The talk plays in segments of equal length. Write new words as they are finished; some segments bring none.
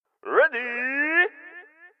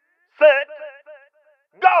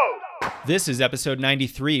This is episode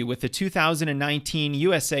 93 with the 2019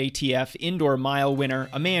 USATF Indoor Mile winner,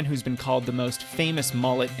 a man who's been called the most famous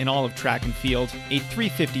mullet in all of track and field, a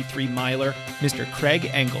 353 miler, Mr. Craig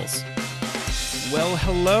Engels. Well,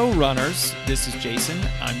 hello runners. This is Jason.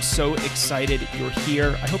 I'm so excited you're here.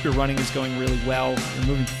 I hope your running is going really well. You're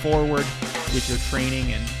moving forward with your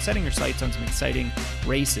training and setting your sights on some exciting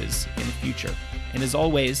races in the future. And as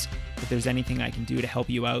always, if there's anything I can do to help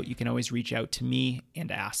you out, you can always reach out to me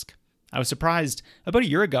and ask. I was surprised about a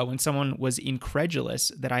year ago when someone was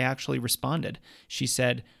incredulous that I actually responded. She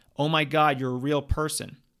said, "Oh my God, you're a real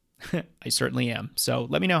person." I certainly am. So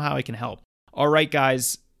let me know how I can help. All right,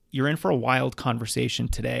 guys, you're in for a wild conversation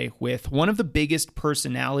today with one of the biggest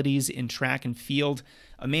personalities in track and field,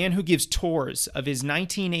 a man who gives tours of his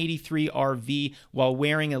 1983 RV while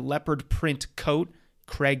wearing a leopard print coat,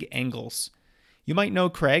 Craig Engels. You might know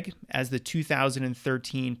Craig as the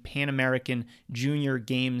 2013 Pan American Junior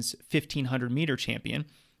Games 1500 meter champion,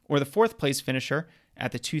 or the fourth place finisher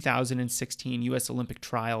at the 2016 U.S. Olympic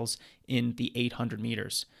trials in the 800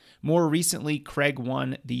 meters. More recently, Craig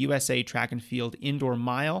won the USA Track and Field Indoor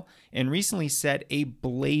Mile and recently set a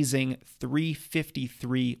blazing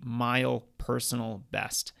 353 mile personal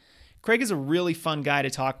best. Craig is a really fun guy to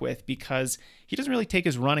talk with because he doesn't really take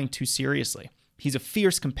his running too seriously. He's a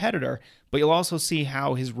fierce competitor, but you'll also see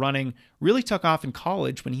how his running really took off in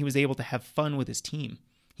college when he was able to have fun with his team.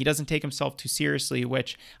 He doesn't take himself too seriously,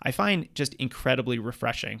 which I find just incredibly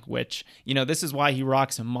refreshing, which, this is why he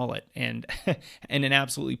rocks a mullet and, and an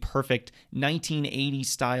absolutely perfect 1980s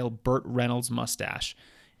style Burt Reynolds mustache.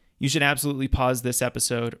 You should absolutely pause this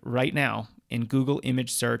episode right now and Google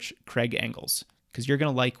image search Craig Engels, because you're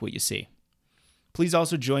going to like what you see. Please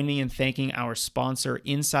also join me in thanking our sponsor,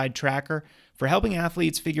 Inside Tracker, for helping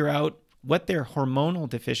athletes figure out what their hormonal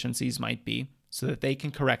deficiencies might be so that they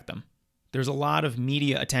can correct them. There's a lot of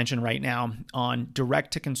media attention right now on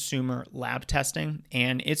direct-to-consumer lab testing,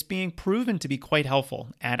 and it's being proven to be quite helpful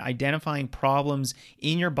at identifying problems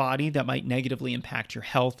in your body that might negatively impact your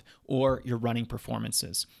health or your running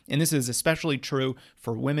performances. And this is especially true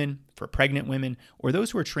for women, for pregnant women, or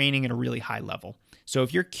those who are training at a really high level. So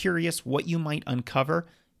if you're curious what you might uncover,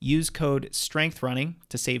 use code STRENGTHRUNNING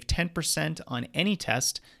to save 10% on any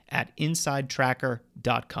test at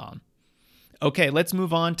InsideTracker.com. Okay, let's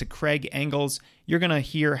move on to Craig Engels. You're going to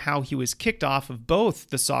hear how he was kicked off of both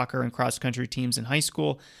the soccer and cross-country teams in high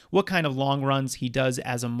school, what kind of long runs he does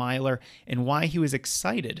as a miler, and why he was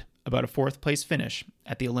excited about a fourth-place finish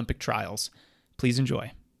at the Olympic trials. Please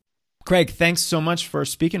enjoy. Craig, thanks so much for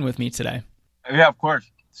speaking with me today. Yeah, of course.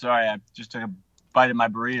 Sorry, I just took a bite of my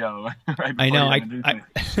burrito right before. I know,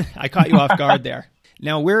 I caught you off guard there.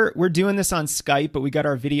 Now, we're doing this on Skype, but we got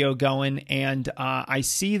our video going, and I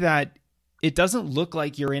see that it doesn't look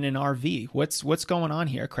like you're in an RV. What's going on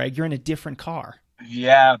here, Craig? You're in a different car.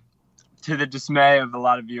 Yeah, to the dismay of a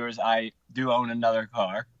lot of viewers, I do own another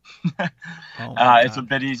car. It's a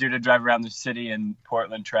bit easier to drive around the city in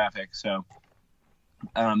Portland traffic. So,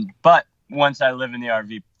 but once I live in the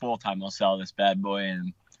RV full time, I'll sell this bad boy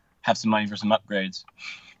and have some money for some upgrades.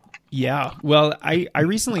 Yeah, well, I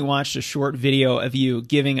recently watched a short video of you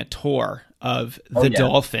giving a tour of the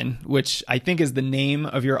Dolphin, which I think is the name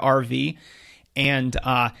of your RV, and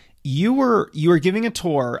you were giving a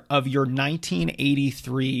tour of your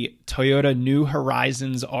 1983 Toyota New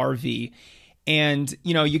Horizons RV, and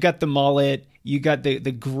you got the mullet, you got the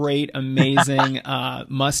great amazing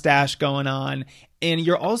mustache going on, and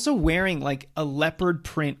you're also wearing like a leopard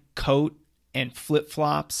print coat and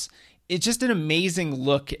flip-flops. It's just an amazing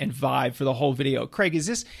look and vibe for the whole video. Craig,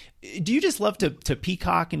 do you just love to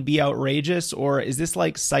peacock and be outrageous, or is this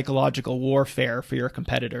like psychological warfare for your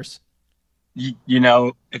competitors? If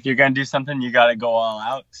you're going to do something, you got to go all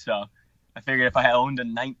out. So I figured if I owned a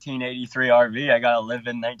 1983 RV, I got to live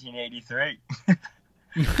in 1983.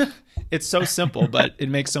 It's so simple, but it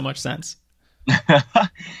makes so much sense.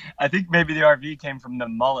 I think maybe the RV came from the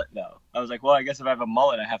mullet, though. I was like, well, I guess if I have a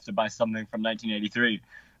mullet, I have to buy something from 1983.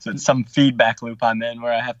 So it's some feedback loop I'm in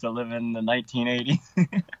where I have to live in the 1980s.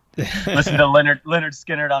 Listen to Leonard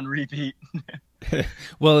Skinner on repeat.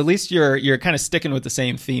 Well, at least you're kind of sticking with the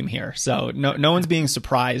same theme here. So no one's being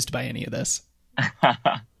surprised by any of this.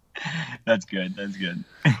 That's good.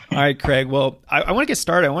 All right, Craig. Well, I want to get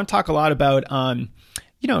started. I want to talk a lot about,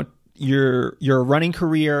 your running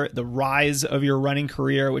career, the rise of your running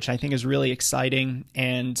career, which I think is really exciting,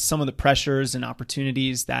 and some of the pressures and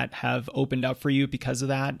opportunities that have opened up for you because of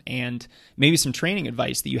that, and maybe some training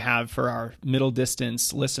advice that you have for our middle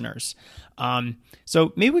distance listeners.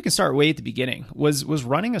 So maybe we can start way at the beginning. Was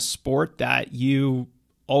running a sport that you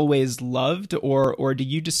always loved, or did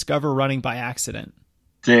you discover running by accident?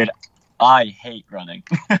 Dude, I hate running.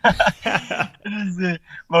 It is the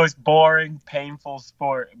most boring, painful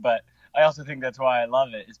sport, but I also think that's why I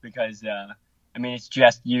love it. It's because, it's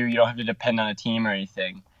just you. You don't have to depend on a team or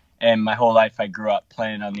anything. And my whole life I grew up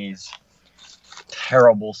playing on these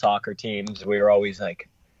terrible soccer teams. We were always like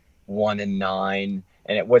 1-9,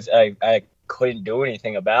 and it was I couldn't do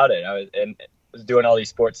anything about it. I was doing all these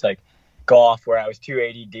sports like golf where I was too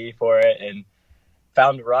ADD for it, and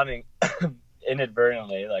found running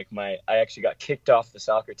inadvertently. Like I actually got kicked off the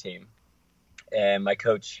soccer team, and my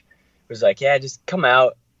coach was like, "Yeah, just come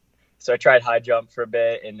out." So I tried high jump for a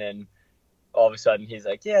bit, and then all of a sudden he's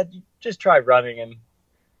like, "Yeah, just try running," and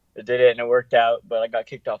I did it, and it worked out. But I got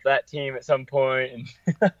kicked off that team at some point,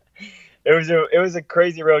 and it was a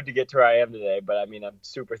crazy road to get to where I am today. But I'm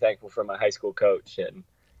super thankful for my high school coach, and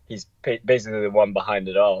he's basically the one behind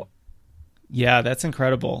it all. Yeah, that's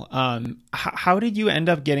incredible. How did you end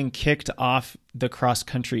up getting kicked off the cross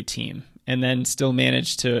country team and then still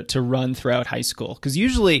manage to run throughout high school? Because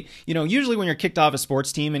usually when you're kicked off a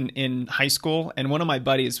sports team in high school, and one of my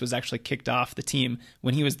buddies was actually kicked off the team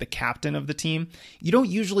when he was the captain of the team, you don't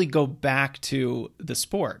usually go back to the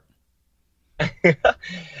sport.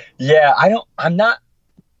 Yeah, I'm not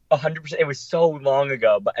 100%. It was so long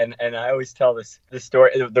ago, but and I always tell this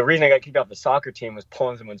story. The reason I got kicked off the soccer team was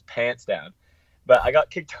pulling someone's pants down. But I got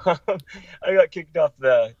kicked off. I got kicked off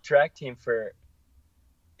the track team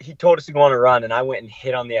he told us to go on a run, and I went and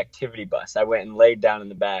hid on the activity bus. I went and laid down in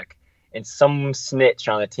the back, and some snitch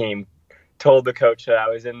on the team told the coach that I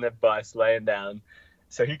was in the bus laying down.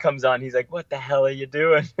 So he comes on. He's like, "What the hell are you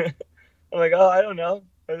doing?" I'm like, "Oh, I don't know.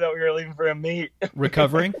 I thought we were leaving for a meet."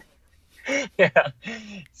 Recovering? Yeah.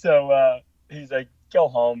 So he's like, "Go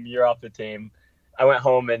home. You're off the team." I went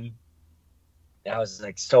home, and I was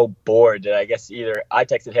like so bored that I guess either I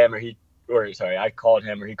texted him I called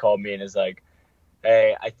him or he called me and is like,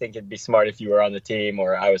 "Hey, I think it'd be smart if you were on the team."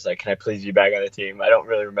 Or I was like, "Can I please be back on the team?" I don't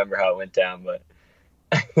really remember how it went down, but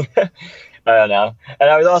I don't know. And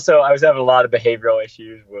I was having a lot of behavioral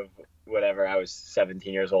issues with whatever. I was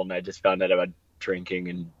 17 years old, and I just found out about drinking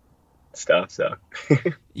and stuff. So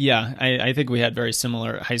yeah, I think we had very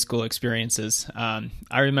similar high school experiences. I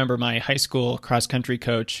remember my high school cross country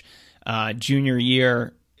coach junior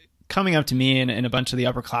year coming up to me and a bunch of the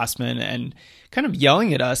upperclassmen and kind of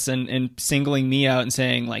yelling at us and singling me out and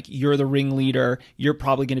saying, like, "You're the ringleader. You're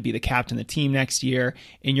probably going to be the captain of the team next year.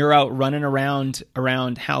 And you're out running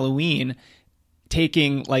around Halloween,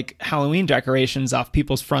 taking like Halloween decorations off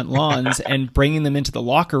people's front lawns and bringing them into the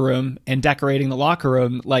locker room and decorating the locker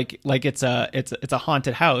room like it's a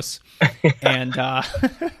haunted house." And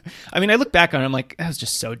I look back on it, I'm like, that was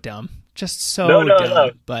just so dumb. Just so dumb.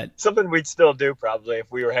 No. But something we'd still do probably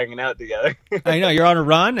if we were hanging out together. I know, you're on a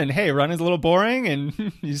run, and hey, run is a little boring,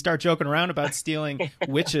 and you start joking around about stealing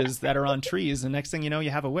witches that are on trees, and next thing you know, you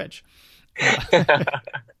have a witch.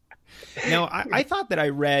 Now, I thought that I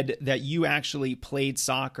read that you actually played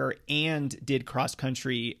soccer and did cross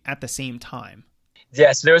country at the same time.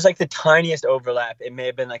 Yeah, so there was like the tiniest overlap. It may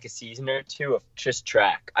have been like a season or two of just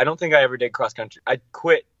track. I don't think I ever did cross country. I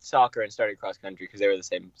quit soccer and started cross country because they were the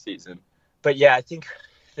same season. But yeah, I think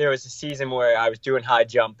there was a season where I was doing high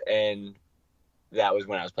jump, and that was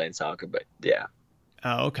when I was playing soccer. But yeah.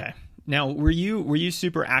 Oh, okay. Now, were you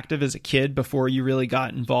super active as a kid before you really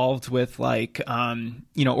got involved with like,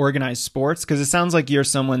 organized sports? Because it sounds like you're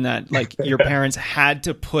someone that like your parents had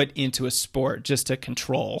to put into a sport just to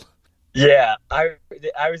control. Yeah, I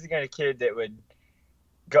was the kind of kid that would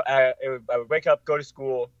go. I would wake up, go to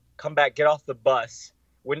school, come back, get off the bus,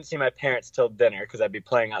 wouldn't see my parents till dinner because I'd be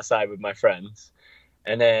playing outside with my friends,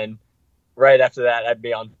 and then right after that, I'd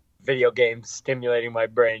be on video games, stimulating my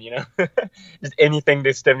brain. Just anything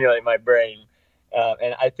to stimulate my brain.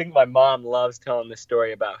 And I think my mom loves telling this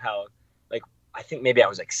story about how, like, I think maybe I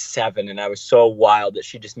was like 7, and I was so wild that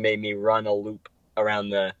she just made me run a loop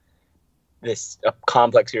around this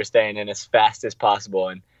complex we were staying in as fast as possible,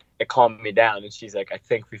 and it calmed me down. And she's like, "I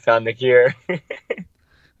think we found the cure."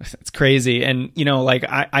 It's crazy. And like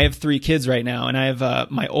I have 3 kids right now, and I have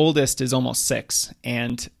my oldest is almost 6,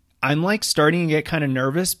 and I'm like starting to get kind of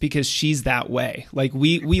nervous because she's that way. Like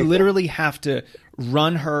we literally have to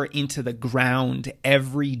run her into the ground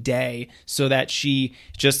every day so that she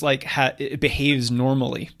just like behaves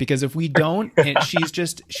normally. Because if we don't,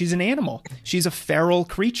 she's an animal. She's a feral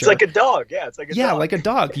creature. It's like a dog. Yeah, it's like a dog. Yeah, like a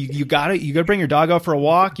dog. You gotta bring your dog out for a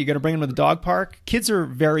walk. You gotta bring him to the dog park. Kids are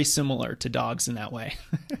very similar to dogs in that way.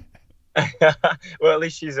 Well, at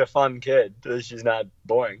least she's a fun kid. At least she's not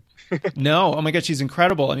boring. No, oh my God, she's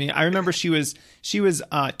incredible. I mean, I remember she was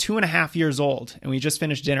 2.5 years old, and we just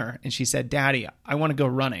finished dinner, and she said, "Daddy, I want to go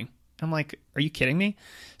running." I'm like, are you kidding me?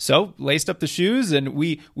 So laced up the shoes and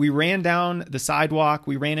we ran down the sidewalk.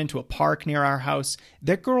 We ran into a park near our house.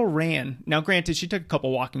 That girl ran. Now, granted, she took a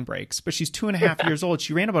couple walking breaks, but she's 2.5 years old.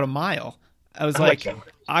 She ran about a mile. I was like,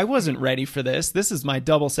 I wasn't ready for this. This is my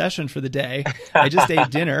double session for the day. I just ate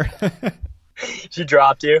dinner. She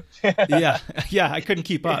dropped you. Yeah. I couldn't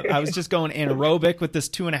keep up. I was just going anaerobic with this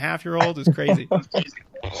 2.5-year-old. It was crazy.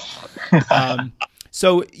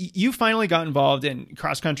 So you finally got involved in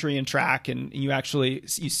cross country and track, and you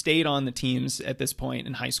stayed on the teams at this point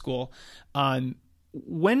in high school.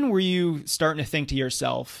 When were you starting to think to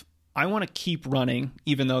yourself, I want to keep running,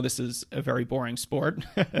 even though this is a very boring sport?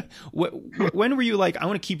 When were you like, I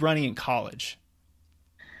want to keep running in college?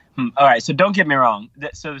 All right. So don't get me wrong.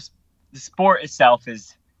 So the sport itself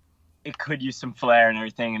it could use some flair and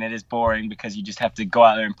everything, and it is boring because you just have to go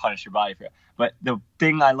out there and punish your body for it. But the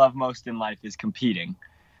thing I love most in life is competing.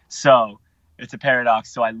 So it's a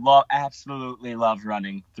paradox. So I absolutely love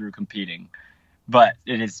running through competing, but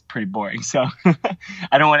it is pretty boring. So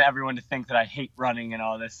I don't want everyone to think that I hate running and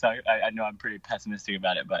all this. So I know I'm pretty pessimistic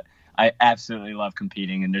about it, but I absolutely love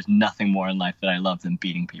competing, and there's nothing more in life that I love than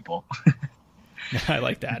beating people. I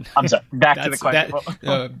like that. I'm sorry. Back to the question.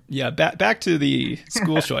 Back to the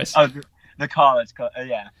school choice. The college.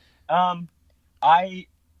 Yeah. I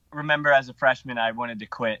remember as a freshman, I wanted to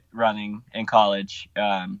quit running in college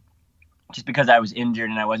just because I was injured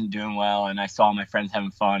and I wasn't doing well. And I saw my friends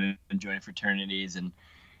having fun and enjoying fraternities and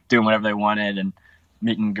doing whatever they wanted and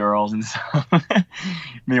meeting girls and stuff.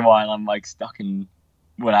 Meanwhile, I'm like stuck in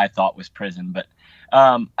what I thought was prison. But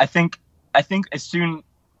I think as soon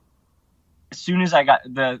as I got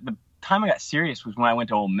the time I got serious was when I went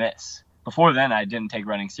to Ole Miss. Before then, I didn't take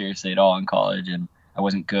running seriously at all in college, and I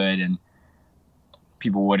wasn't good, and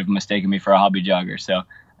people would have mistaken me for a hobby jogger. So,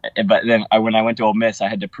 but then when I went to Ole Miss, I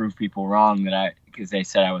had to prove people wrong because they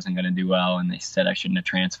said I wasn't going to do well, and they said I shouldn't have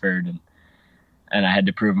transferred, and I had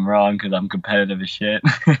to prove them wrong because I'm competitive as shit.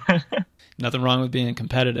 Nothing wrong with being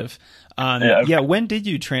competitive. When did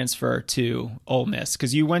you transfer to Ole Miss?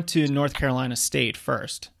 Because you went to North Carolina State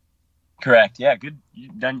first. Correct. Yeah, good.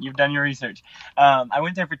 You've done your research. I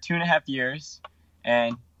went there for 2.5 years,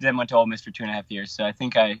 and then went to Ole Miss for 2.5 years. So I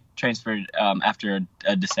think I transferred after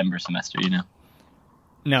a December semester.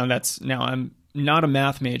 Now I'm not a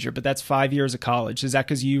math major, but that's 5 years of college. Is that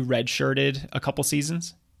because you redshirted a couple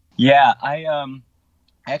seasons? Yeah, I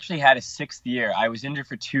actually had a 6th year. I was injured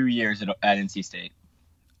for 2 years at NC State.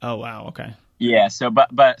 Oh wow. Okay. Yeah. So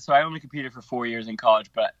so I only competed for 4 years in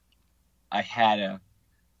college, but I had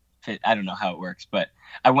I don't know how it works, but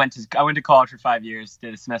I went to college for 5 years,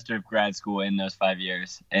 did a semester of grad school in those 5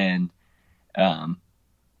 years, and I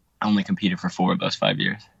only competed for 4 of those 5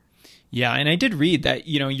 years. Yeah, and I did read that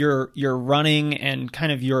your running and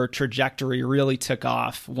kind of your trajectory really took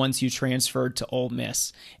off once you transferred to Ole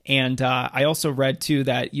Miss. And I also read too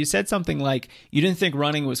that you said something like you didn't think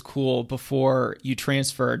running was cool before you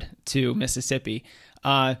transferred to Mississippi.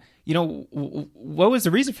 What was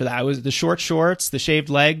the reason for that? Was it the short shorts, the shaved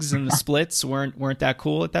legs, and the splits weren't that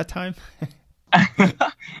cool at that time?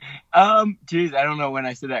 Geez, I don't know when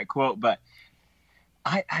I said that quote, but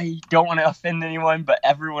I don't want to offend anyone, but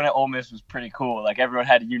everyone at Ole Miss was pretty cool. Like everyone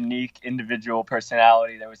had a unique individual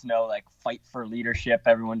personality. There was no like fight for leadership.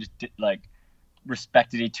 Everyone just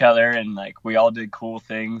respected each other, and like we all did cool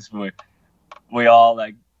things. We all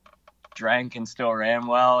like drank and still ran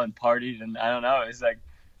well and partied, and I don't know. It's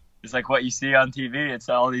like what you see on TV. It's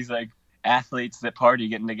all these like athletes that party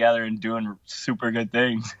getting together and doing super good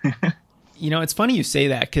things. It's funny you say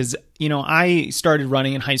that because, I started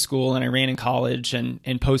running in high school and I ran in college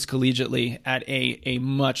and post-collegiately at a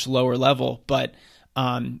much lower level. But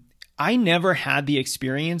I never had the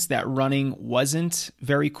experience that running wasn't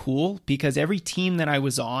very cool because every team that I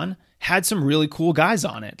was on had some really cool guys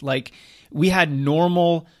on it. Like we had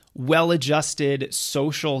normal, well-adjusted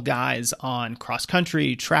social guys on cross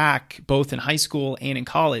country, track, both in high school and in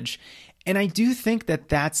college. And I do think that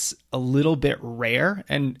that's a little bit rare,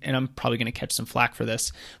 and I'm probably going to catch some flack for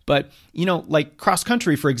this, but like cross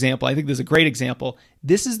country, for example, I think there's a great example.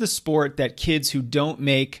 This is the sport that kids who don't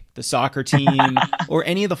make the soccer team or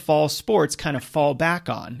any of the fall sports kind of fall back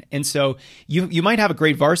on. And so you might have a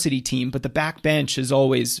great varsity team, but the back bench is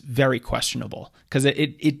always very questionable because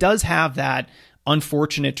it does have that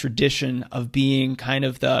unfortunate tradition of being kind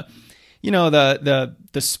of the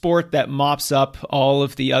sport that mops up all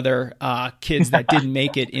of the other kids that didn't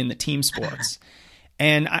make it in the team sports.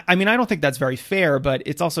 And I don't think that's very fair, but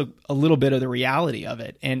it's also a little bit of the reality of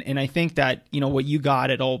it. And I think that, what you got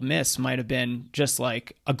at Ole Miss might have been just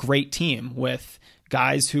like a great team with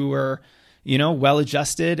guys who were, well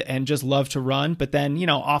adjusted and just love to run. But then,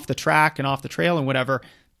 off the track and off the trail and whatever,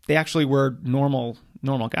 they actually were normal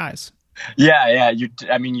guys. Yeah. You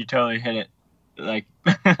totally hit it. Like,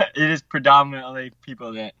 it is predominantly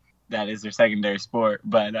people that is their secondary sport.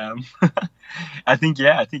 But I think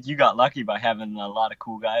you got lucky by having a lot of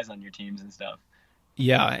cool guys on your teams and stuff.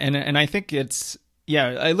 Yeah. And I think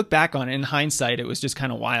I look back on it in hindsight, it was just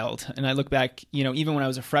kind of wild. And I look back, even when I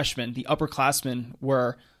was a freshman, the upperclassmen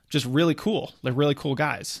were just really cool. They're really cool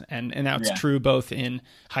guys. And that's true both in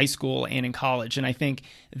high school and in college. And I think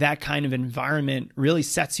that kind of environment really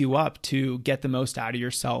sets you up to get the most out of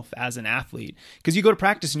yourself as an athlete, because you go to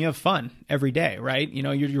practice and you have fun every day, right?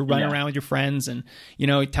 You're running around with your friends and,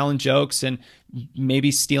 telling jokes and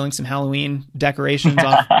maybe stealing some Halloween decorations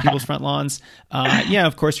off people's front lawns.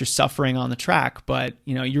 Of course you're suffering on the track, but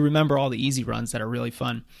you remember all the easy runs that are really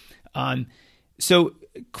fun. So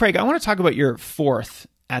Craig, I want to talk about your fourth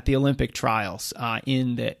at the Olympic trials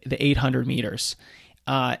in the 800 meters.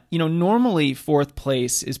 Normally fourth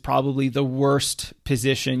place is probably the worst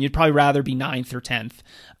position. You'd probably rather be 9th or 10th.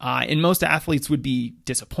 And most athletes would be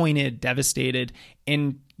disappointed, devastated.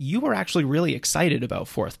 And you were actually really excited about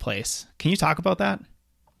fourth place. Can you talk about that?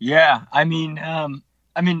 Yeah. In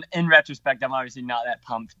retrospect, I'm obviously not that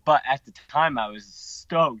pumped, but at the time I was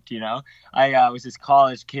stoked, I was this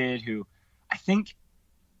college kid who I think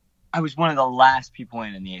I was one of the last people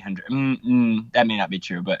in the 800. That may not be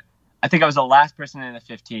true, but I think I was the last person in the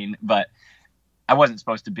 15, but I wasn't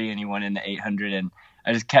supposed to be anyone in the 800. And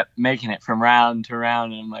I just kept making it from round to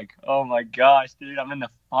round. And I'm like, oh my gosh, dude, I'm in the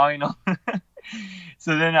final.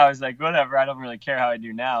 So then I was like, whatever, I don't really care how I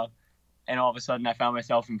do now. And all of a sudden I found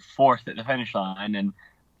myself in fourth at the finish line. And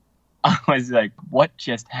I was like, what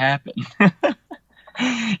just happened?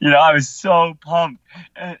 I was so pumped.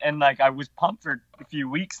 And like, I was pumped for a few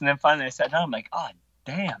weeks. And then finally I sat down, I'm like, oh,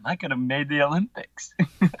 damn, I could have made the Olympics.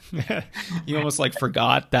 You almost like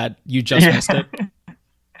forgot that you just missed it.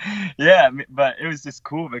 Yeah, but it was just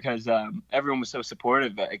cool because everyone was so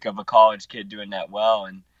supportive of a college kid doing that well.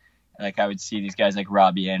 And like, I would see these guys like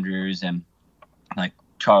Robbie Andrews and like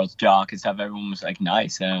Charles Jock and stuff. Everyone was like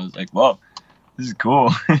nice. And I was like, whoa, this is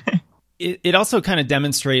cool. It also kind of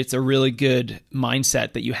demonstrates a really good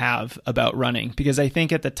mindset that you have about running, because I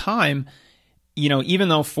think at the time, even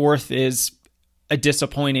though fourth is a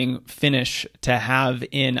disappointing finish to have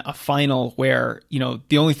in a final where,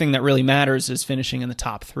 the only thing that really matters is finishing in the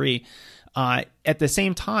top three, at the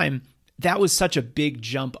same time, that was such a big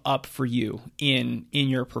jump up for you in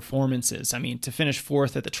your performances. I mean, to finish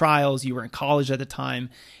fourth at the trials, you were in college at the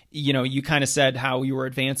time, you kind of said how you were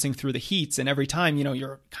advancing through the heats, and every time,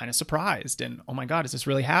 you're kind of surprised and, oh my God, is this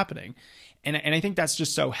really happening? And I think that's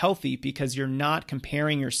just so healthy, because you're not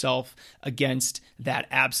comparing yourself against that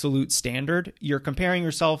absolute standard. You're comparing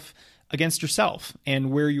yourself against yourself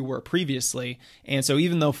and where you were previously. And so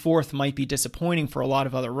even though fourth might be disappointing for a lot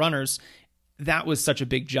of other runners, that was such a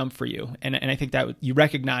big jump for you. And I think that you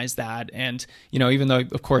recognize that. And, even though,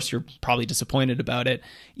 of course, you're probably disappointed about it,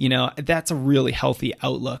 that's a really healthy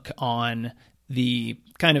outlook on the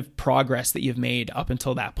kind of progress that you've made up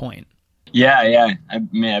until that point. Yeah.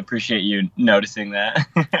 I appreciate you noticing that.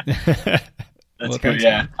 That's good.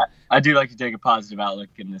 Yeah. I do like to take a positive outlook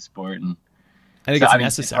in this sport. And I think it's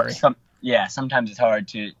necessary. Sometimes it's hard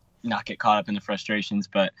to not get caught up in the frustrations,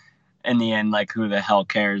 but in the end, like, who the hell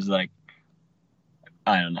cares? Like,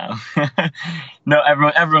 I don't know. No,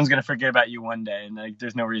 everyone's going to forget about you one day. And like,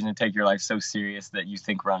 there's no reason to take your life so serious that you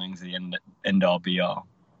think running's the end all be all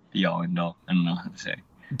end all. I don't know how to say.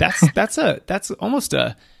 That's almost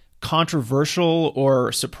a controversial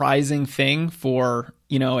or surprising thing for,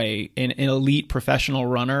 an elite professional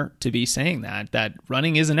runner to be saying that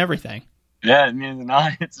running isn't everything. Yeah, I mean, it's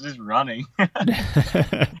not. It's just running.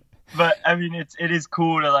 But I mean, it is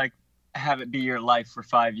cool to like have it be your life for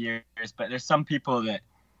 5 years. But there's some people that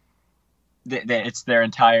it's their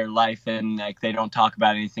entire life, and like they don't talk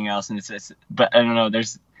about anything else. And it's but I don't know.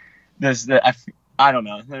 I don't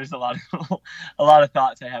know. There's a lot of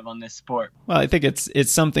thoughts I have on this sport. Well, I think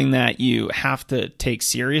it's something that you have to take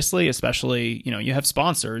seriously, especially, you have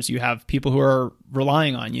sponsors, you have people who are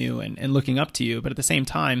relying on you and looking up to you. But at the same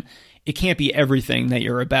time, it can't be everything that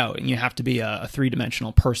you're about, and you have to be a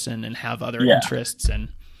three-dimensional person and have other interests and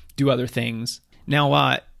do other things.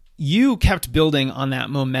 Now, you kept building on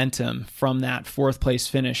that momentum from that fourth place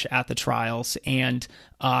finish at the trials. And,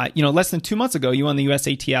 less than 2 months ago, you won the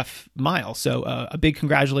USATF mile. So a big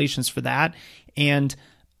congratulations for that. And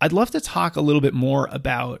I'd love to talk a little bit more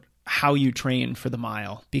about how you train for the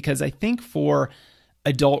mile, because I think for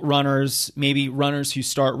adult runners, maybe runners who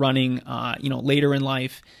start running, later in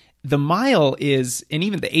life, The mile is, and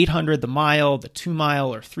even the 800, the mile, the 2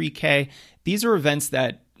 mile or 3K, these are events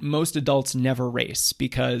that most adults never race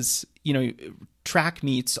because, track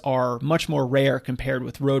meets are much more rare compared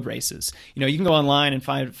with road races. You can go online and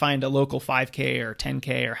find a local 5K or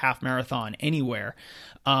 10K or half marathon anywhere.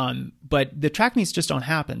 But the track meets just don't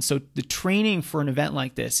happen. So the training for an event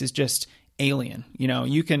like this is just alien.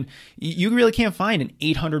 You really can't find an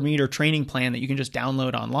 800 meter training plan that you can just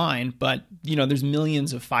download online, but there's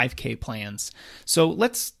millions of 5K plans. So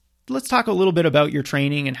let's talk a little bit about your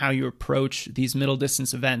training and how you approach these middle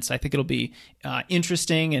distance events. I think it'll be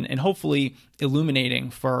interesting and hopefully illuminating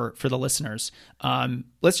for the listeners.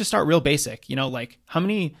 Let's just start real basic. Like how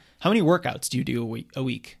many workouts do you do a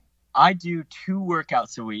week? I do 2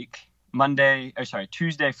 workouts a week.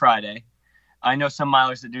 Tuesday, Friday. I know some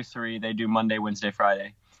milers that do 3. They do Monday, Wednesday,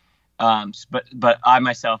 Friday. But I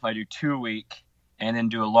myself, I do 2 a week and then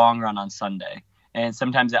do a long run on Sunday. And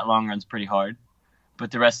sometimes that long run's pretty hard.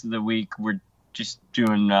 But the rest of the week, we're just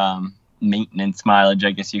doing maintenance mileage,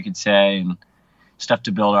 I guess you could say, and stuff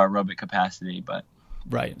to build our aerobic capacity. But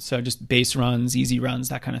right. So just base runs, easy runs,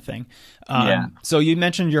 that kind of thing. Yeah. So you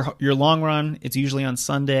mentioned your long run. It's usually on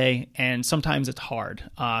Sunday, and sometimes it's hard.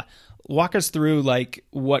 Walk us through like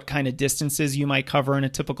what kind of distances you might cover in a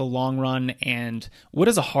typical long run, and what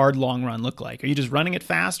does a hard long run look like? Are you just running it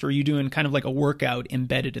fast, or are you doing kind of like a workout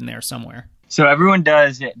embedded in there somewhere? So everyone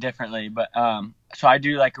does it differently, but so I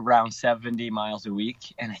do like around 70 miles a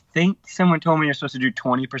week, and I think someone told me you're supposed to do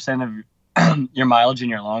 20% of your mileage in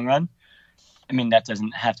your long run. I mean, that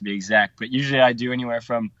doesn't have to be exact, but usually I do anywhere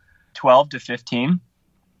from 12 to 15.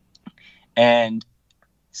 And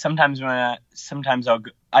sometimes I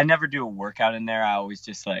never do a workout in there. I always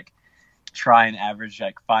just like try and average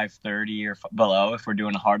like 5:30 or below if we're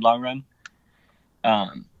doing a hard long run.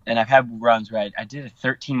 And I've had runs where I did a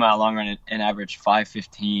 13-mile long run and averaged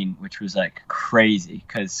 5:15, which was like crazy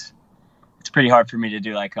because it's pretty hard for me to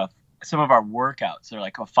do like some of our workouts are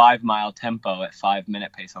like a 5-mile tempo at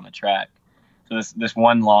 5-minute pace on the track. So this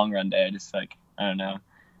one long run day, I just like, I don't know,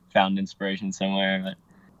 found inspiration somewhere. But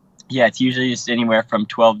yeah, it's usually just anywhere from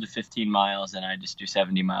 12 to 15 miles, and I just do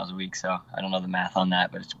 70 miles a week. So I don't know the math on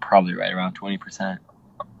that, but it's probably right around 20%.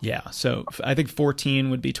 Yeah, so I think 14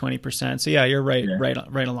 would be 20%. So yeah, you're right, yeah.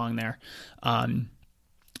 right along there.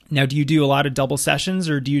 Now, do you do a lot of double sessions,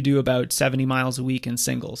 or do you do about 70 miles a week in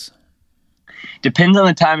singles? Depends on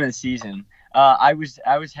the time of the season. I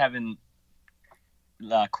was having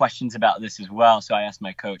questions about this as well, so I asked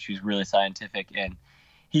my coach, who's really scientific, and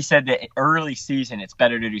he said that early season it's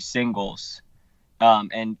better to do singles,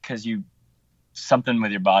 and because something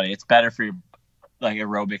with your body, it's better for your like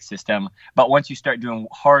aerobic system. But once you start doing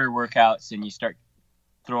harder workouts and you start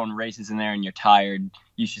throwing races in there and you're tired,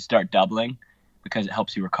 you should start doubling because it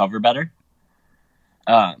helps you recover better.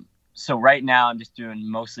 So right now I'm just doing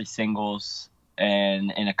mostly singles,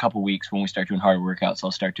 and in a couple weeks when we start doing harder workouts,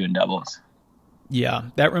 I'll start doing doubles. Yeah,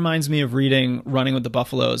 that reminds me of reading Running with the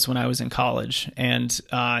Buffaloes when I was in college. And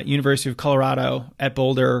University of Colorado at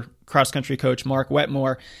Boulder, cross-country coach Mark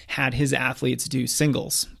Wetmore had his athletes do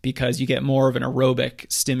singles because you get more of an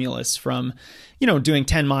aerobic stimulus from, doing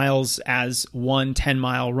 10 miles as one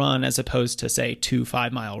 10-mile run as opposed to, say, 2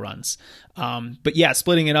 5-mile runs. But yeah,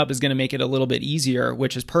 splitting it up is going to make it a little bit easier,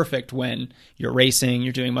 which is perfect when you're racing,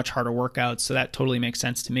 you're doing much harder workouts. So that totally makes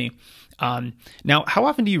sense to me. Now, how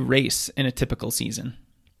often do you race in a typical season?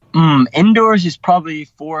 Indoors is probably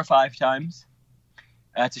 4 or 5 times.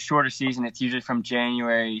 It's a shorter season. It's usually from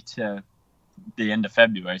January to the end of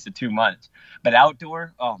February, so 2 months. But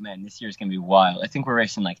outdoor, oh man, this year's going to be wild. I think we're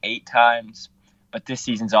racing like 8 times, but this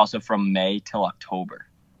season's also from May till October.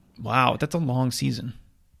 Wow, that's a long season.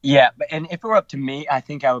 Yeah, and if it were up to me, I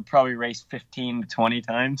think I would probably race 15 to 20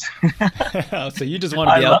 times. So you just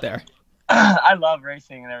want to be out there. I love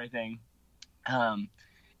racing and everything.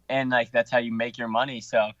 And like that's how you make your money.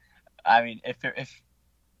 So, I mean,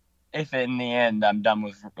 if in the end I'm done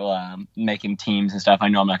with making teams and stuff, I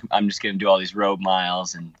know I'm just going to do all these road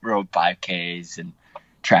miles and road 5Ks and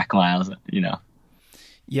track miles,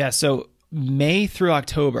 Yeah. So May through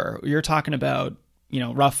October, you're talking about,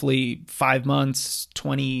 roughly 5 months,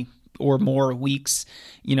 20 or more weeks.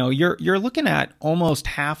 You're looking at almost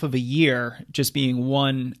half of a year just being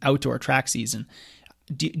one outdoor track season.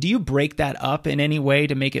 Do you break that up in any way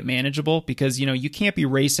to make it manageable? Because, you can't be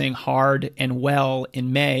racing hard and well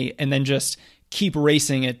in May and then just keep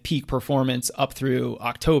racing at peak performance up through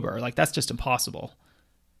October. Like, that's just impossible.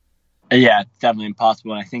 Yeah, it's definitely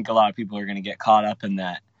impossible. And I think a lot of people are going to get caught up in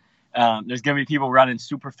that. There's going to be people running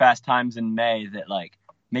super fast times in May that, like,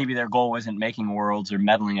 maybe their goal wasn't making worlds or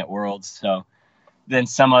medaling at worlds. So then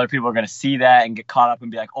some other people are going to see that and get caught up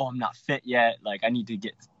and be like, oh, I'm not fit yet. Like I need to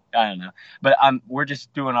get, I don't know. But we're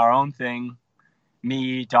just doing our own thing.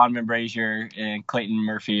 Me, Donovan Brazier, and Clayton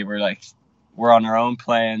Murphy, we're on our own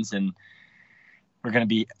plans, and we're going to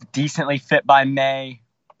be decently fit by May,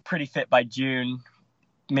 pretty fit by June,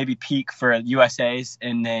 maybe peak for USAs,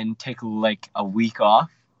 and then take like a week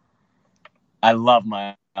off. I love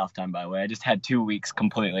my off time, by the way. I just had 2 weeks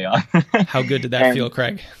completely off. How good did that feel,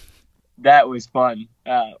 Craig? That was fun.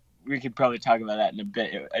 We could probably talk about that in a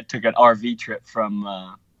bit. I took an RV trip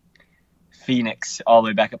from Phoenix all the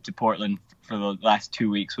way back up to Portland for the last 2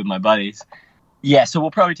 weeks with my buddies. Yeah, so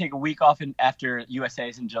we'll probably take a week off after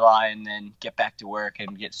USA's in July, and then get back to work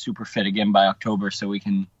and get super fit again by October so we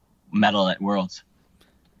can medal at Worlds.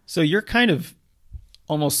 So you're kind of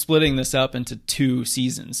almost splitting this up into 2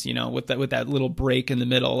 seasons, with that little break in the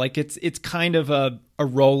middle. Like it's kind of a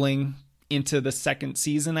rolling into the second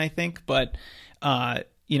season, I think. But,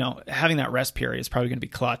 having that rest period is probably going to be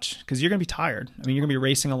clutch because you're going to be tired. I mean, you're going to be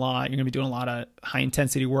racing a lot. You're going to be doing a lot of high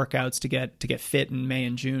intensity workouts to get fit in May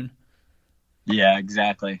and June. Yeah,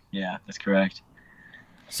 exactly. Yeah, that's correct.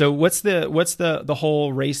 So what's the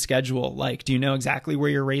whole race schedule like? Do you know exactly where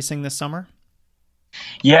you're racing this summer?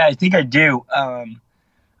 Yeah, I think I do.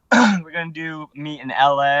 We're going to meet in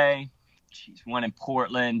LA, one in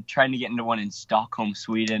Portland, trying to get into one in Stockholm,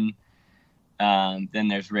 Sweden. Then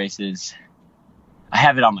there's races. I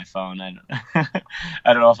have it on my phone. I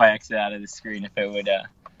don't know if I exit out of the screen if it would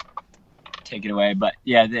take it away. But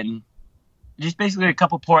yeah, then just basically a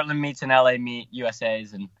couple Portland meets and LA meet,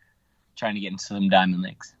 USAs, and trying to get into some Diamond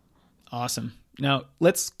Leagues. Awesome. Now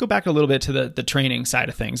let's go back a little bit to the training side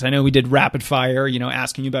of things. I know we did rapid fire,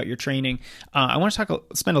 asking you about your training. I want to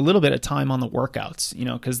spend a little bit of time on the workouts,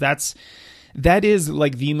 because that is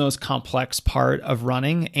like the most complex part of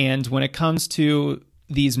running. And when it comes to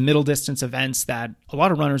these middle distance events that a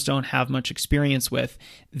lot of runners don't have much experience with,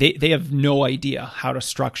 they have no idea how to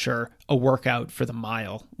structure a workout for the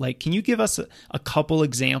mile. Like, can you give us a couple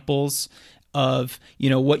examples of,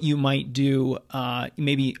 what you might do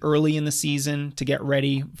maybe early in the season to get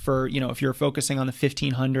ready for, if you're focusing on the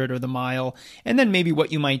 1500 or the mile, and then maybe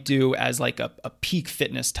what you might do as like a peak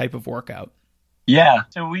fitness type of workout? Yeah.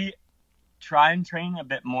 So we try and train a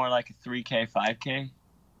bit more like a 3K, 5K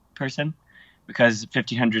person, because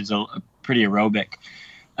 1500 is a pretty aerobic.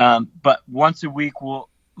 But once a week we'll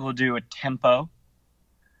do a tempo.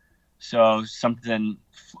 So something,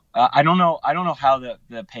 I don't know how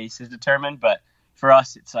the pace is determined, but for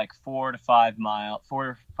us it's like 4 or 5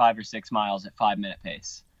 or 6 miles at 5-minute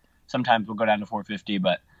pace. Sometimes we'll go down to 450,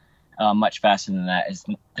 but much faster than that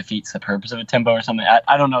defeats the purpose of a tempo or something.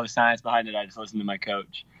 I don't know the science behind it. I just listen to my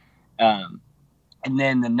coach. And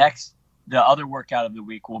then the other workout of the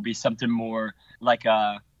week will be something more like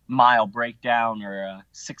a mile breakdown or a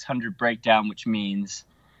 600 breakdown, which means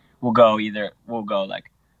we'll go like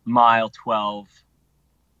mile 12,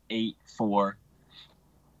 8, 4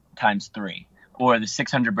 times 3, or the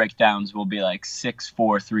 600 breakdowns will be like 6,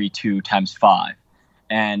 4, 3, 2 times 5.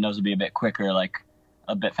 And those will be a bit quicker, like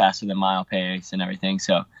a bit faster than mile pace and everything.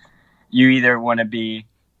 So you either want to be,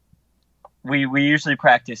 we usually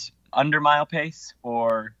practice under mile pace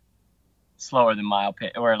or slower than mile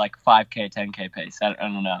pace, or like 5K, 10K pace. I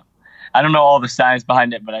don't know. I don't know all the science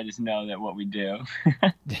behind it, but I just know that what we do.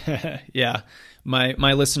 Yeah. My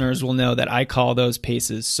listeners will know that I call those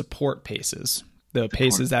paces support paces. The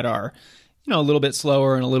paces that are, a little bit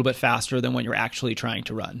slower and a little bit faster than what you're actually trying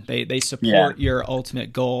to run. They support your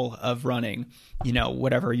ultimate goal of running,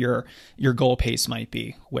 whatever your goal pace might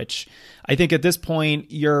be, which I think at this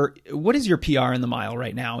point, what is your PR in the mile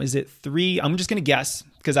right now? Is it 3? I'm just going to guess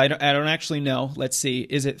because I don't actually know. Let's see.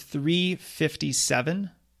 Is it 3:57?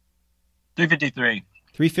 3:53.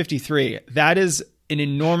 3:53. That is an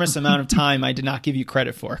enormous amount of time I did not give you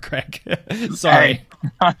credit for, Craig. Sorry.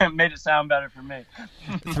 Hey, made it sound better for me.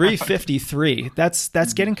 3:53.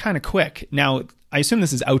 That's getting kind of quick. Now, I assume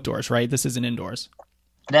this is outdoors, right? This isn't indoors.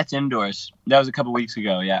 That's indoors. That was a couple weeks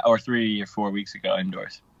ago, yeah, or 3 or 4 weeks ago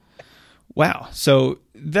indoors. Wow. So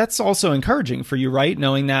that's also encouraging for you, right?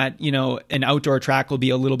 Knowing that, an outdoor track will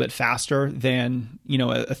be a little bit faster than,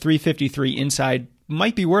 a 3:53 inside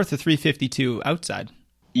might be worth a 3:52 outside.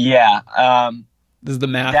 Yeah. This is the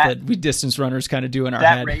math that we distance runners kind of do in our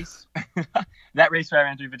head. That race where I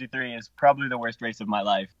ran 3:53 is probably the worst race of my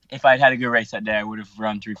life. If I'd had a good race that day, I would have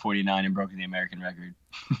run 3:49 and broken the American record.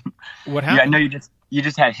 What happened? Yeah, I know you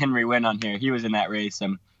just had Henry win on here. He was in that race.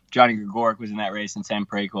 Johnny Gregoric was in that race, and Sam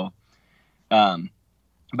Prakel.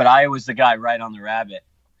 But I was the guy right on the rabbit.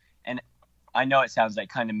 And I know it sounds like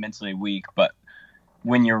kind of mentally weak, but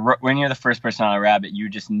when you're the first person on a rabbit, you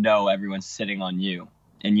just know everyone's sitting on you,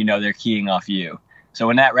 and you know they're keying off you. So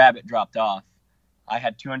when that rabbit dropped off, I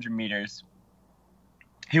had 200 meters.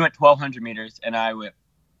 He went 1,200 meters, and I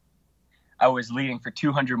was leading for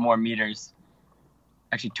 200 more meters,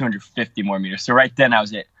 actually 250 more meters. So right then I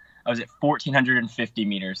was at 1,450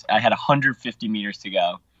 meters. I had 150 meters to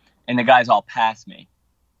go, and the guys all passed me,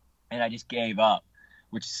 and I just gave up,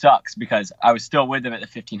 which sucks because I was still with them at the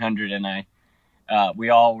 1,500, and we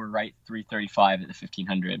all were right 3:35 at the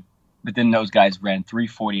 1,500. But then those guys ran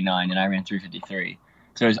 3:49, and I ran 3:53.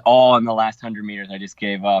 So it was all in the last 100 meters. I just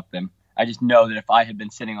gave up, and I just know that if I had been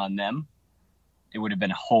sitting on them, it would have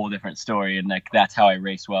been a whole different story. And like, that's how I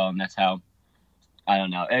race well. And that's how, I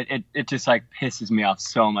don't know. It just like pisses me off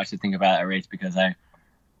so much to think about that race, because I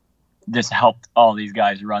just helped all these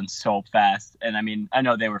guys run so fast. And I mean, I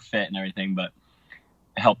know they were fit and everything, but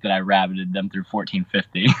it helped that I rabbited them through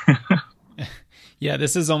 14:50. Yeah.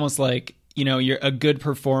 This is almost like, a good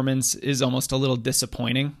performance is almost a little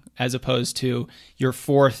disappointing, as opposed to your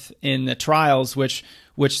fourth in the trials, which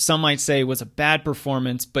some might say was a bad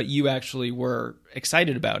performance, but you actually were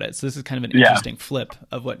excited about it. So this is kind of an interesting flip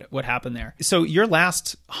of what happened there. So your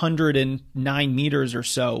last 109 meters or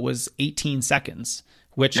so was 18 seconds,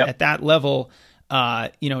 which at that level,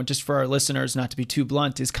 just for our listeners, not to be too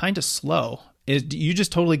blunt, is kind of slow. You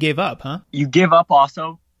just totally gave up, huh? You give up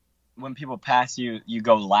also. When people pass you, you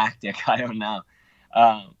go lactic. I don't know.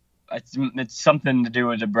 It's something to do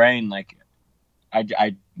with the brain. Like,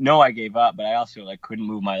 I know I gave up, but I also couldn't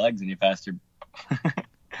move my legs any faster.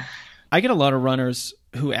 I get a lot of runners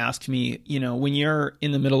who ask me, when you're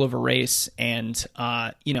in the middle of a race and,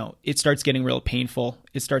 it starts getting real painful,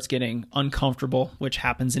 it starts getting uncomfortable, which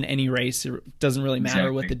happens in any race. It doesn't really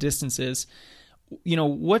matter what the distance is.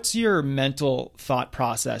 What's your mental thought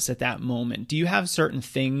process at that moment? Do you have certain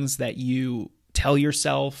things that you tell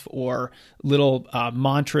yourself, or little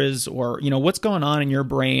mantras, or, what's going on in your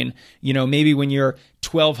brain, maybe when you're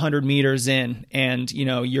 1,200 meters in and,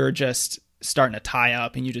 you're just starting to tie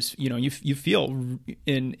up and you just, you feel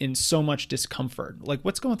in so much discomfort? Like,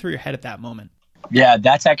 what's going through your head at that moment? Yeah,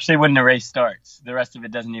 that's actually when the race starts. The rest of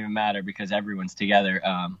it doesn't even matter because everyone's together.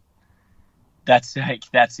 That's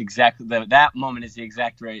exactly that moment is the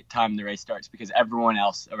exact right time the race starts, because everyone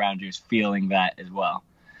else around you is feeling that as well.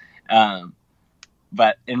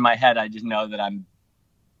 But in my head, I just know that I'm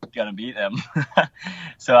gonna beat them,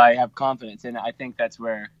 so I have confidence, and I think that's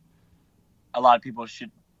where a lot of people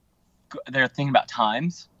they're thinking about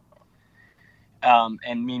times,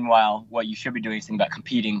 and meanwhile, what you should be doing is thinking about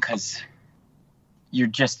competing, because you're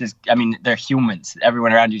they're humans.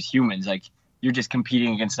 Everyone around you is humans. Like, you're just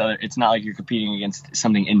competing against it's not like you're competing against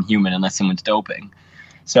something inhuman unless someone's doping.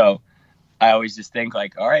 So I always just think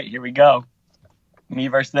all right, here we go. Me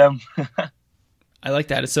versus them. I like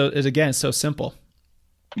that. It's so simple.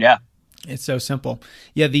 Yeah. It's so simple.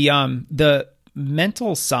 Yeah. The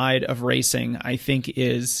mental side of racing, I think,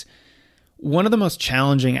 is one of the most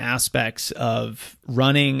challenging aspects of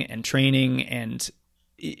running and training, and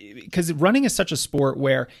because running is such a sport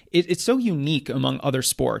where it's so unique among other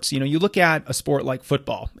sports. You look at a sport like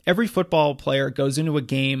football. Every football player goes into a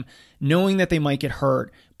game knowing that they might get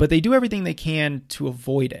hurt, but they do everything they can to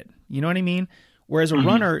avoid it. You know what I mean? Whereas a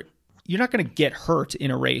runner, you're not going to get hurt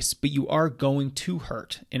in a race, but you are going to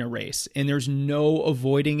hurt in a race, and there's no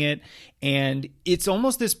avoiding it. And it's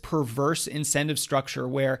almost this perverse incentive structure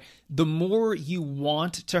where the more you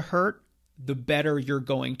want to hurt, the better you're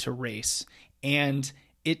going to race. And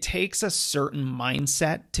it takes a certain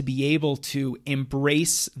mindset to be able to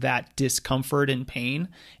embrace that discomfort and pain,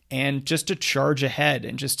 and just to charge ahead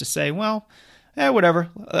and just to say, well, whatever.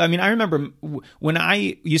 I mean, I remember when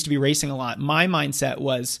I used to be racing a lot, my mindset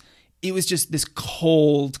was, it was just this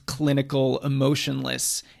cold, clinical,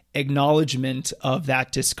 emotionless acknowledgement of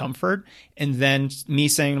that discomfort. And then me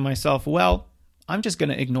saying to myself, well, I'm just going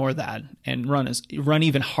to ignore that and run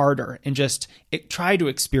even harder and just try to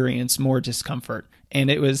experience more discomfort. And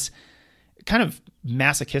it was kind of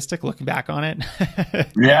masochistic looking back on it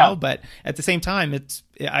now, but at the same time,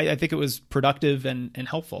 I think it was productive and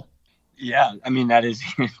helpful. Yeah, I mean, that is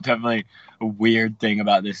definitely a weird thing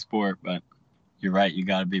about this sport, but you're right.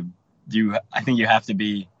 I think you have to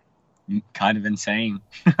be kind of insane.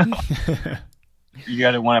 You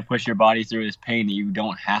got to want to push your body through this pain that you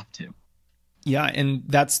don't have to. Yeah, and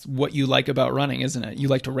that's what you like about running, isn't it? You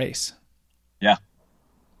like to race. Yeah.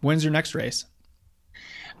 When's your next race?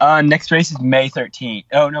 Next race is May 13th.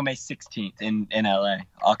 Oh, no, May 16th in LA.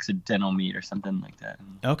 Occidental Meet or something like that.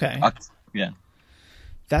 Okay. Yeah.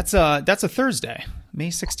 That's a Thursday. May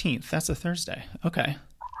 16th. That's a Thursday. Okay.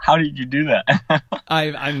 How did you do that?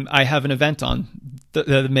 I have an event on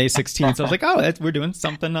the May 16th. I was like, oh, we're doing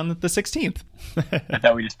something on the 16th. I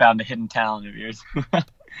thought we just found a hidden talent of yours.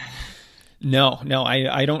 No,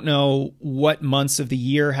 I don't know what months of the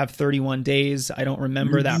year have 31 days. I don't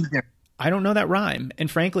remember that. I don't know that rhyme. And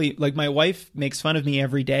frankly, like my wife makes fun of me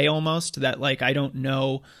every day almost that like I don't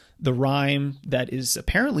know the rhyme that is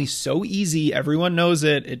apparently so easy. Everyone knows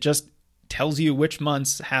it. It just tells you which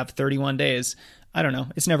months have 31 days. I don't know.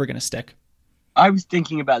 It's never going to stick. I was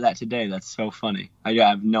thinking about that today. That's so funny. I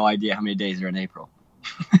have no idea how many days are in April.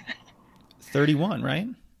 31, right?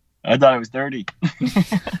 I thought it was 30.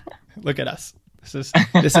 Look at us.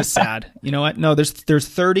 This is sad. You know what? No, there's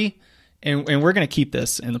 30, and we're going to keep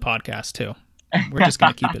this in the podcast too. We're just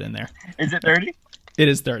going to keep it in there. Is it 30? It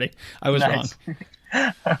is 30. I was Nice. wrong.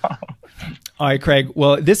 All right, Craig.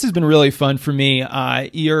 Well, this has been really fun for me.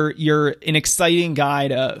 You're an exciting guy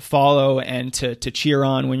to follow and to cheer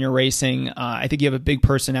on when you're racing. I think you have a big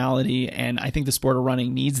personality, and I think the sport of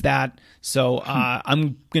running needs that. So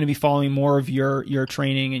I'm going to be following more of your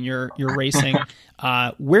training and your racing.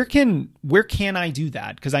 Where can I do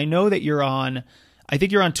that? Because I know that I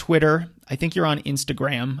think you're on Twitter. I think you're on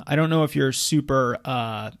Instagram. I don't know if you're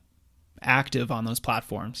super active on those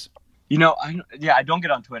platforms. I don't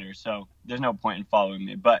get on Twitter, so there's no point in following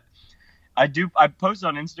me. But I post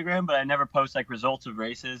on Instagram, but I never post like results of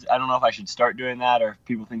races. I don't know if I should start doing that or if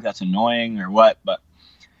people think that's annoying or what. But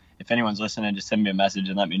if anyone's listening, just send me a message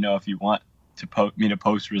and let me know if you want me to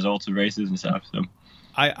post results of races and stuff. So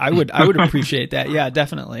I would appreciate that. Yeah,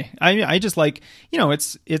 definitely. I just like,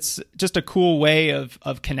 it's just a cool way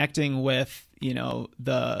of connecting with,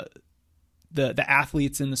 the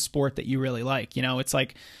athletes in the sport that you really like. It's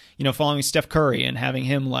like, following Steph Curry and having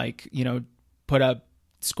him like, put up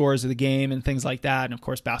scores of the game and things like that. And of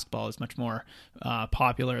course, basketball is much more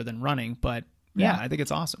popular than running, but yeah, I think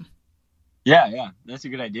it's awesome. Yeah. That's a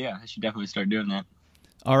good idea. I should definitely start doing that.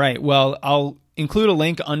 All right. Well, I'll include a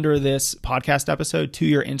link under this podcast episode to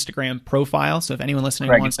your Instagram profile. So if anyone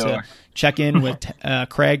listening wants to check in with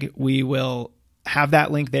Craig, we will have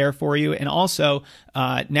that link there for you. And also,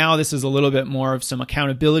 now this is a little bit more of some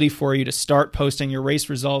accountability for you to start posting your race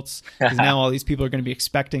results, because now all these people are going to be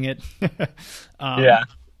expecting it. Yeah.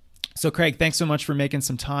 So Craig, thanks so much for making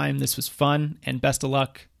some time. This was fun, and best of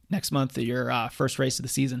luck next month at your first race of the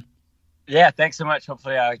season. Yeah, thanks so much.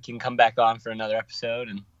 Hopefully I can come back on for another episode.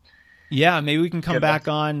 And yeah, maybe we can come back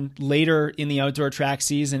on later in the outdoor track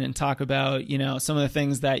season and talk about, some of the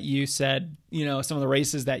things that you said, some of the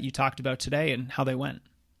races that you talked about today and how they went.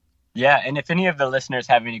 Yeah. And if any of the listeners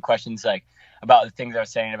have any questions, like about the things I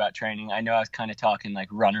was saying about training, I know I was kind of talking like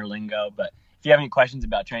runner lingo, but if you have any questions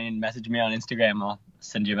about training, message me on Instagram. I'll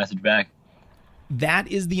send you a message back.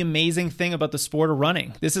 That is the amazing thing about the sport of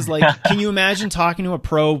running. This is like, can you imagine talking to a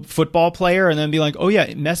pro football player and then be like, oh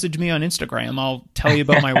yeah, message me on Instagram. I'll tell you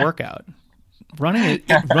about my workout.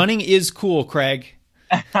 Running is cool, Craig.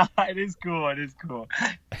 It is cool. All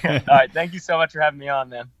right. Thank you so much for having me on,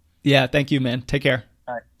 man. Yeah. Thank you, man. Take care.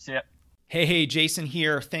 All right. See ya. Hey, Jason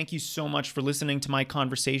here. Thank you so much for listening to my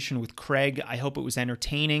conversation with Craig. I hope it was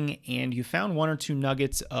entertaining and you found one or two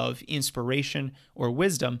nuggets of inspiration or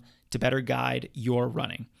wisdom to better guide your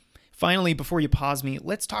running. Finally, before you pause me,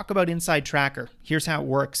 let's talk about Inside Tracker. Here's how it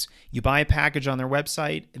works. You buy a package on their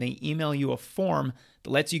website, and they email you a form that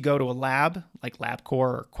lets you go to a lab, like LabCorp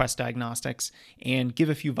or Quest Diagnostics, and give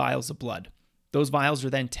a few vials of blood. Those vials are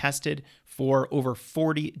then tested for over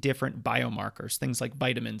 40 different biomarkers, things like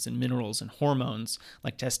vitamins and minerals and hormones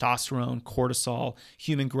like testosterone, cortisol,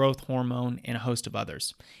 human growth hormone, and a host of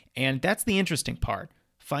others. And that's the interesting part.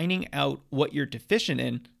 Finding out what you're deficient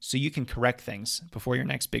in so you can correct things before your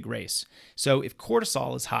next big race. So if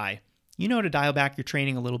cortisol is high, you know to dial back your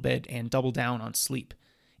training a little bit and double down on sleep.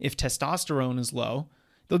 If testosterone is low,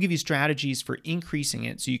 they'll give you strategies for increasing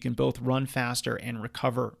it so you can both run faster and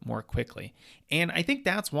recover more quickly. And I think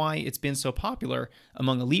that's why it's been so popular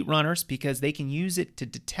among elite runners, because they can use it to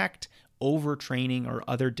detect overtraining or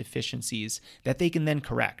other deficiencies that they can then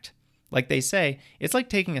correct. Like they say, it's like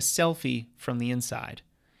taking a selfie from the inside.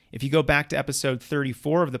 If you go back to episode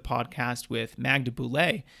 34 of the podcast with Magda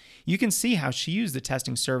Boulay, you can see how she used the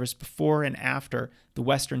testing service before and after the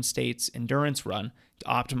Western States endurance run to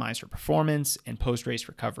optimize her performance and post-race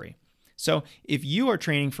recovery. So if you are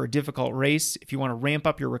training for a difficult race, if you want to ramp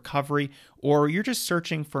up your recovery, or you're just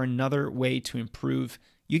searching for another way to improve,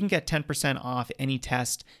 you can get 10% off any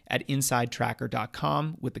test at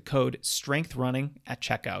InsideTracker.com with the code STRENGTHRUNNING at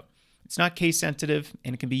checkout. It's not case sensitive,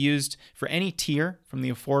 and it can be used for any tier, from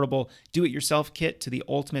the affordable do-it-yourself kit to the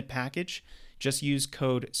ultimate package. Just use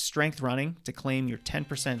code STRENGTHRUNNING to claim your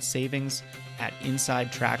 10% savings at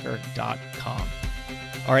InsideTracker.com.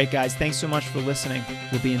 All right, guys, thanks so much for listening.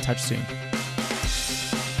 We'll be in touch soon.